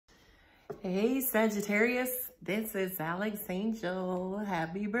Hey Sagittarius, this is Alex Angel.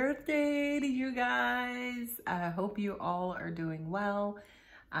 Happy birthday to you guys. I hope you all are doing well.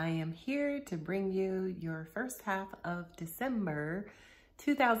 I am here to bring you your first half of December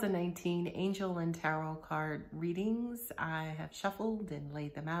 2019 Angel and Tarot card readings. I have shuffled and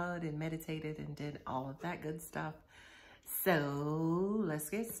laid them out and meditated and did all of that good stuff. So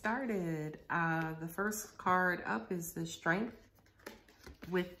let's get started. The first card up is the Strength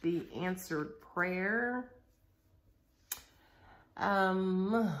with the answered prayer.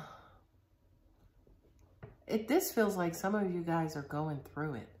 This feels like some of you guys are going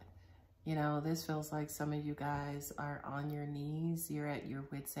through it. You know, this feels like some of you guys are on your knees. You're at your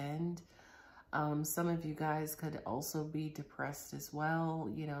wit's end. Some of you guys could also be depressed as well,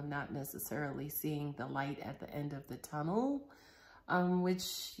 you know, not necessarily seeing the light at the end of the tunnel,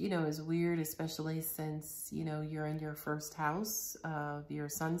 which, you know, is weird, especially since, you know, you're in your first house of your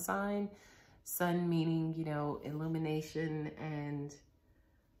sun sign. Sun meaning, you know, illumination and,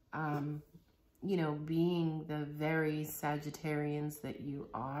 you know, being the very Sagittarians that you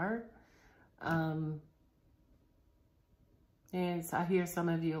are. And so I hear some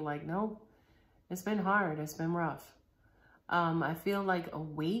of you like, no, it's been hard. It's been rough. I feel like a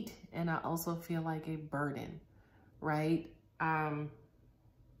weight, and I also feel like a burden, right?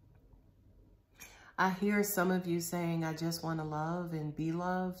 I hear some of you saying, I just want to love and be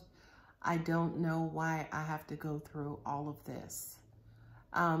loved. I don't know why I have to go through all of this.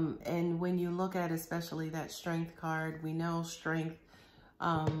 And when you look at especially that Strength card, we know Strength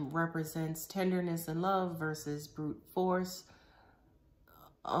represents tenderness and love versus brute force.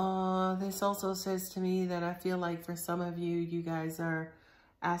 This also says to me that I feel like for some of you, you guys are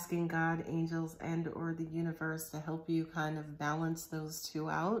asking God, angels, and or the universe to help you kind of balance those two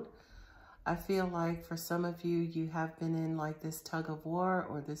out. I feel like for some of you, you have been in like this tug of war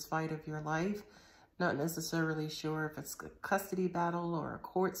or this fight of your life. Not necessarily sure if it's a custody battle or a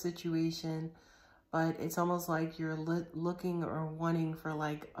court situation, but it's almost like you're looking or wanting for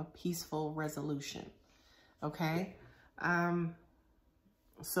like a peaceful resolution. Okay.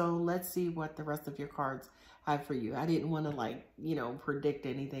 So let's see what the rest of your cards have for you. I didn't want to like, you know, predict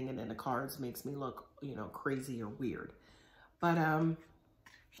anything and then the cards makes me look, you know, crazy or weird. But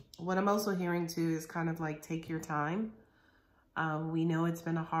what I'm also hearing too is kind of like take your time. We know it's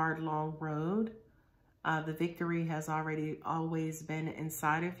been a hard, long road. The victory has always been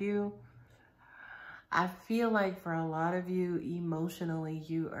inside of you. I feel like for a lot of you, emotionally,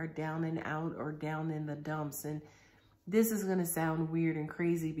 you are down and out or down in the dumps. And this is going to sound weird and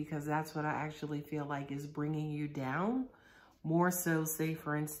crazy because that's what I actually feel like is bringing you down. More so, say,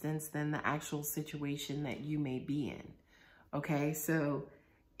 for instance, than the actual situation that you may be in. Okay, so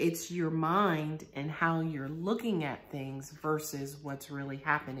it's your mind and how you're looking at things versus what's really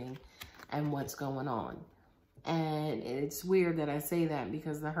happening and what's going on. And it's weird that I say that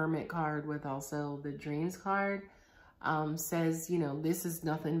because the Hermit card with also the Dreams card says, you know, this is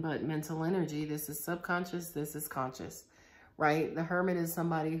nothing but mental energy. This is subconscious. This is conscious, right? The Hermit is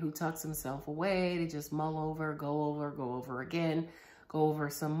somebody who tucks himself away to just mull over, go over again, go over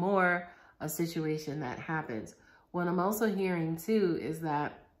some more, a situation that happens. What I'm also hearing too is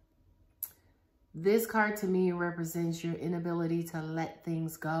that this card to me represents your inability to let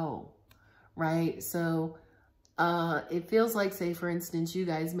things go, right? So it feels like, say, for instance, you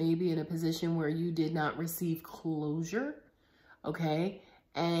guys may be in a position where you did not receive closure, okay?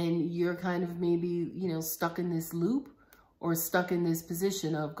 And you're kind of maybe, you know, stuck in this loop or stuck in this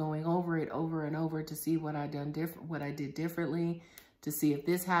position of going over it over and over to see what I did differently, to see if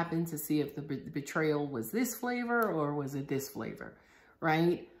this happened, to see if the betrayal was this flavor or was it this flavor,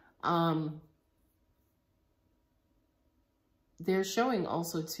 right? They're showing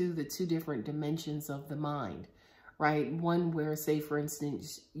also, too, the two different dimensions of the mind, right? One where, say, for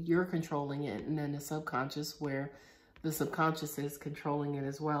instance, you're controlling it, and then the subconscious where the subconscious is controlling it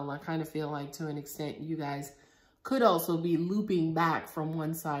as well. I kind of feel like, to an extent, you guys could also be looping back from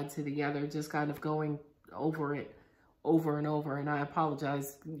one side to the other, just kind of going over it over and over. And I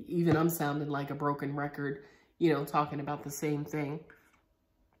apologize, even I'm sounding like a broken record, you know, talking about the same thing.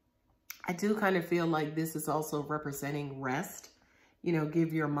 I do kind of feel like this is also representing rest. You know,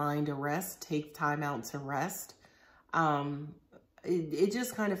 give your mind a rest, take time out to rest. It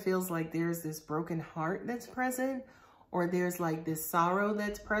just kind of feels like there's this broken heart that's present, or there's like this sorrow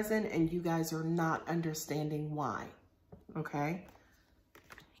that's present and you guys are not understanding why, okay?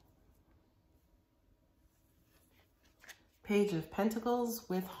 Page of Pentacles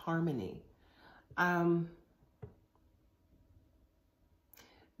with Harmony.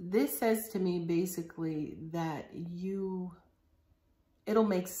 This says to me basically that it'll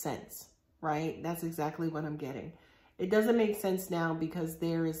make sense, right? That's exactly what I'm getting. It doesn't make sense now because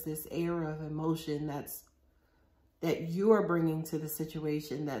there is this air of emotion that you are bringing to the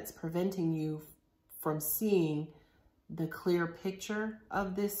situation that's preventing you from seeing the clear picture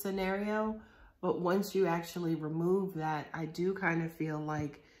of this scenario. But once you actually remove that, I do kind of feel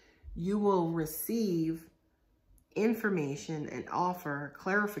like you will receive information and offer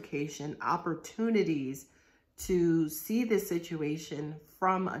clarification, opportunities to see the situation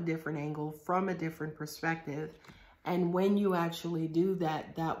from a different angle, from a different perspective. And when you actually do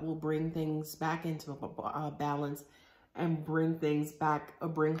that, that will bring things back into a balance and bring things back, or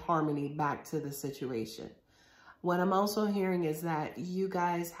bring harmony back to the situation. What I'm also hearing is that you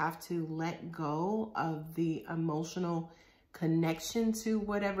guys have to let go of the emotional connection to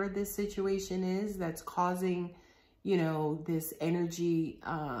whatever this situation is that's causing, you know, this energy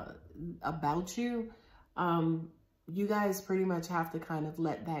about you. You guys pretty much have to kind of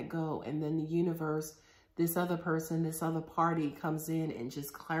let that go. And then the universe, this other person, this other party comes in and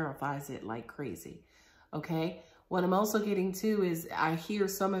just clarifies it like crazy. Okay. What I'm also getting to is I hear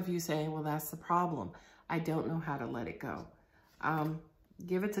some of you saying, well, that's the problem. I don't know how to let it go.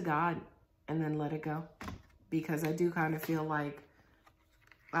 Give it to God and then let it go. Because I do kind of feel like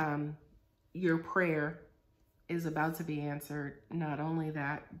your prayer is about to be answered. Not only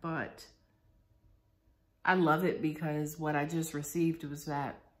that, but I love it because what I just received was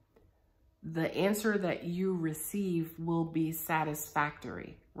that the answer that you receive will be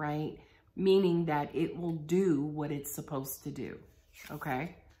satisfactory, right? Meaning that it will do what it's supposed to do,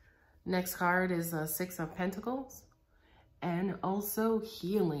 okay? Next card is a Six of Pentacles and also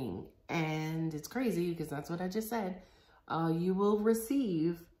healing. And it's crazy because that's what I just said. You will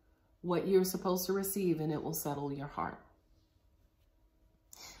receive what you're supposed to receive and it will settle your heart.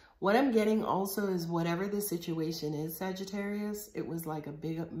 What I'm getting also is whatever the situation is, Sagittarius, it was like a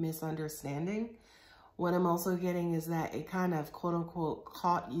big misunderstanding. What I'm also getting is that it kind of, quote unquote,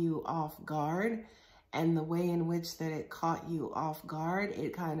 caught you off guard. And the way in which that it caught you off guard,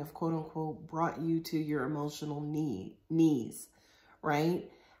 it kind of, quote unquote, brought you to your emotional knees,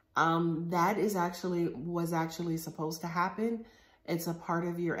 right? That was actually supposed to happen. It's a part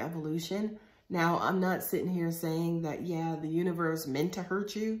of your evolution. Now, I'm not sitting here saying that, yeah, the universe meant to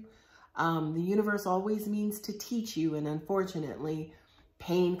hurt you. The universe always means to teach you. And unfortunately,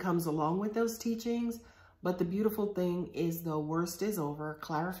 pain comes along with those teachings. But the beautiful thing is the worst is over.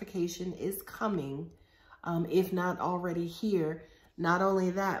 Clarification is coming, if not already here. Not only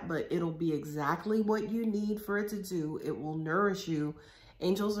that, but it'll be exactly what you need for it to do. It will nourish you.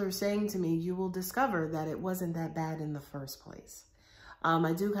 Angels are saying to me, you will discover that it wasn't that bad in the first place.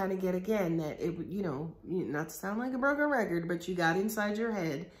 I do kind of get again that it, you know, not to sound like a broken record, but you got inside your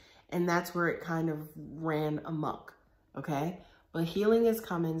head and that's where it kind of ran amok. Okay. But healing is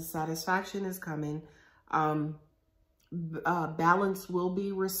coming. Satisfaction is coming. Balance will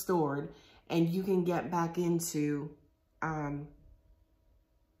be restored and you can get back into,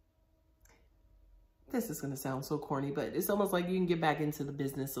 this is going to sound so corny, but it's almost like you can get back into the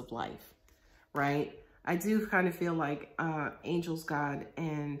business of life, right? I do kind of feel like angels, God,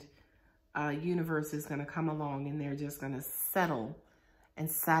 and universe is going to come along and they're just going to settle and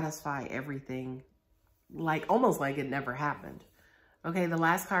satisfy everything, like almost like it never happened. Okay, the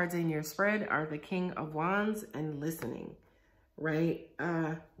last cards in your spread are the King of Wands and listening, right?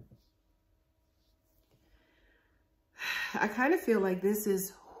 I kind of feel like this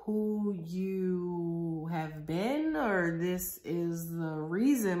is who you have been, or this is the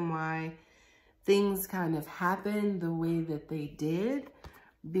reason why things kind of happened the way that they did,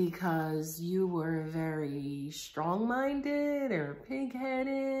 because you were very strong-minded or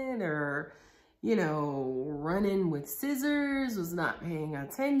pig-headed or, you know, running with scissors, was not paying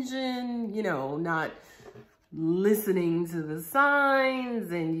attention, you know, not listening to the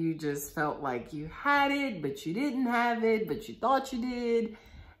signs, and you just felt like you had it, but you didn't have it, but you thought you did.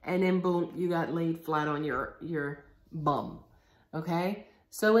 And then boom, you got laid flat on your bum, okay?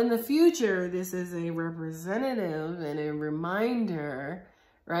 So in the future, this is a representative and a reminder,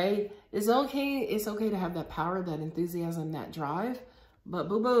 right? It's okay to have that power, that enthusiasm, that drive, but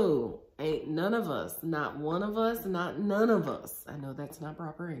boo-boo, ain't none of us, not one of us, not none of us. I know that's not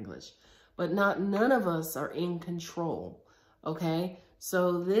proper English, but not none of us are in control, okay?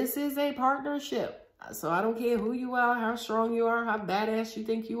 So this is a partnership. So I don't care who you are, how strong you are, how badass you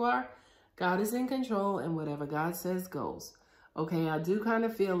think you are. God is in control, and whatever God says goes. Okay, I do kind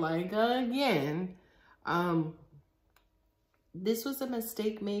of feel like, again, this was a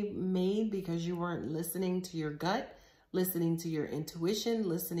mistake made because you weren't listening to your gut, listening to your intuition,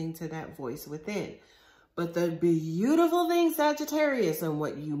 listening to that voice within. But the beautiful thing, Sagittarius, and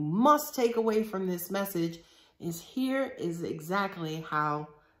what you must take away from this message is here is exactly how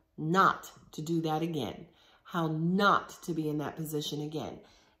not to do that again, how not to be in that position again.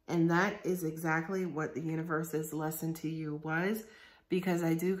 And that is exactly what the universe's lesson to you was, because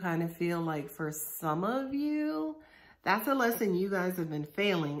I do kind of feel like for some of you, that's a lesson you guys have been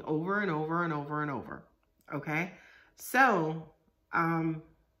failing over and over and over and over. Okay? So,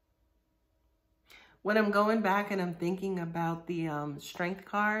 when I'm going back and I'm thinking about the strength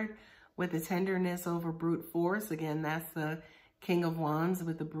card with the tenderness over brute force, again, that's the King of Wands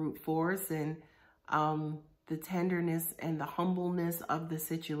with the brute force and the tenderness and the humbleness of the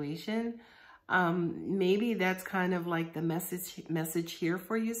situation. Maybe that's kind of like the message here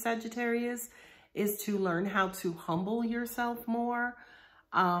for you, Sagittarius, is to learn how to humble yourself more.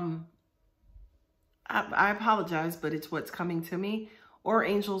 I apologize, but it's what's coming to me. Or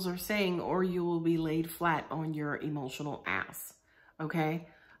angels are saying, or you will be laid flat on your emotional ass. Okay?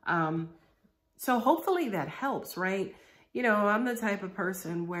 So hopefully that helps, right? You know, I'm the type of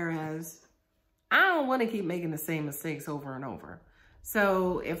person, whereas I don't want to keep making the same mistakes over and over.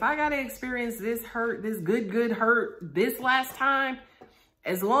 So if I got to experience this hurt, this good hurt this last time,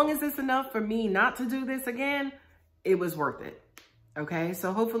 as long as it's enough for me not to do this again, it was worth it. Okay?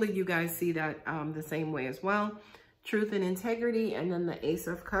 So hopefully you guys see that the same way as well. Truth and integrity, and then the Ace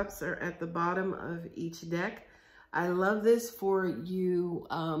of Cups are at the bottom of each deck. I love this for you,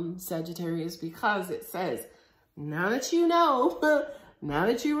 Sagittarius, because it says, now that you know, now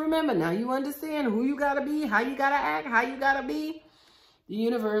that you remember, now you understand who you gotta be, how you gotta act, how you gotta be, the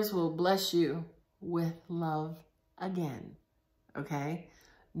universe will bless you with love again, okay?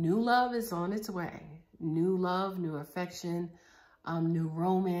 New love is on its way. New love, new affection, new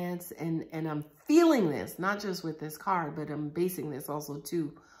romance, and I'm feeling this, not just with this card, but I'm basing this also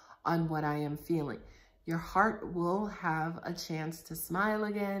too on what I am feeling. Your heart will have a chance to smile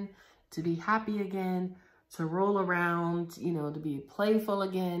again, to be happy again, to roll around, you know, to be playful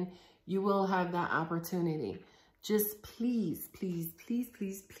again. You will have that opportunity. Just please, please, please,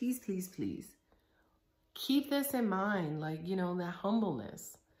 please, please, please, please keep this in mind. Like, you know, that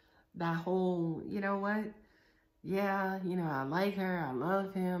humbleness, that whole, you know what? Yeah, you know, I like her. I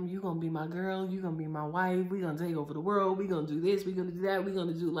love him. You're going to be my girl. You're going to be my wife. We're going to take over the world. We're going to do this. We're going to do that. We're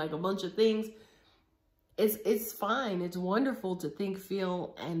going to do like a bunch of things. It's fine. It's wonderful to think,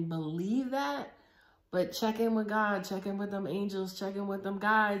 feel, and believe that. But check in with God. Check in with them angels. Check in with them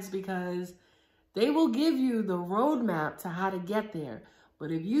guides, because they will give you the roadmap to how to get there.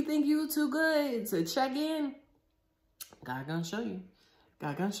 But if you think you're too good to check in, God gonna show you.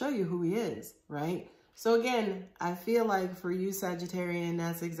 God gonna show you who he is, right? So again, I feel like for you, Sagittarian,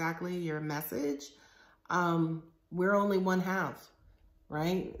 that's exactly your message. We're only one half,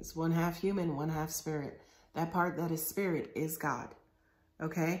 right? It's one half human, one half spirit. That part that is spirit is God,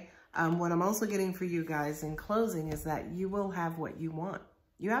 okay? What I'm also getting for you guys in closing is that you will have what you want.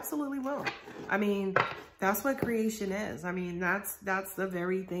 You absolutely will. I mean, that's what creation is. I mean, that's the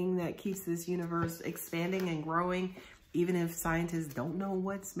very thing that keeps this universe expanding and growing. Even if scientists don't know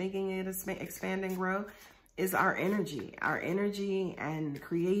what's making it expand and grow, is our energy and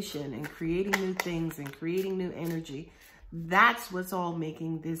creation and creating new things and creating new energy. That's what's all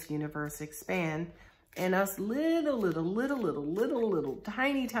making this universe expand. And us little,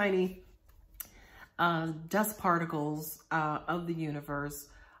 tiny dust particles of the universe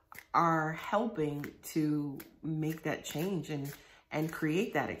are helping to make that change and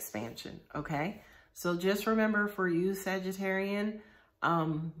create that expansion, okay? So just remember, for you, Sagittarian,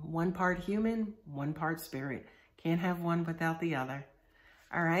 one part human, one part spirit. Can't have one without the other.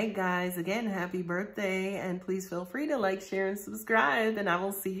 All right, guys, again, happy birthday. And please feel free to like, share, and subscribe. And I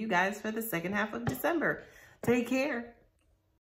will see you guys for the second half of December. Take care.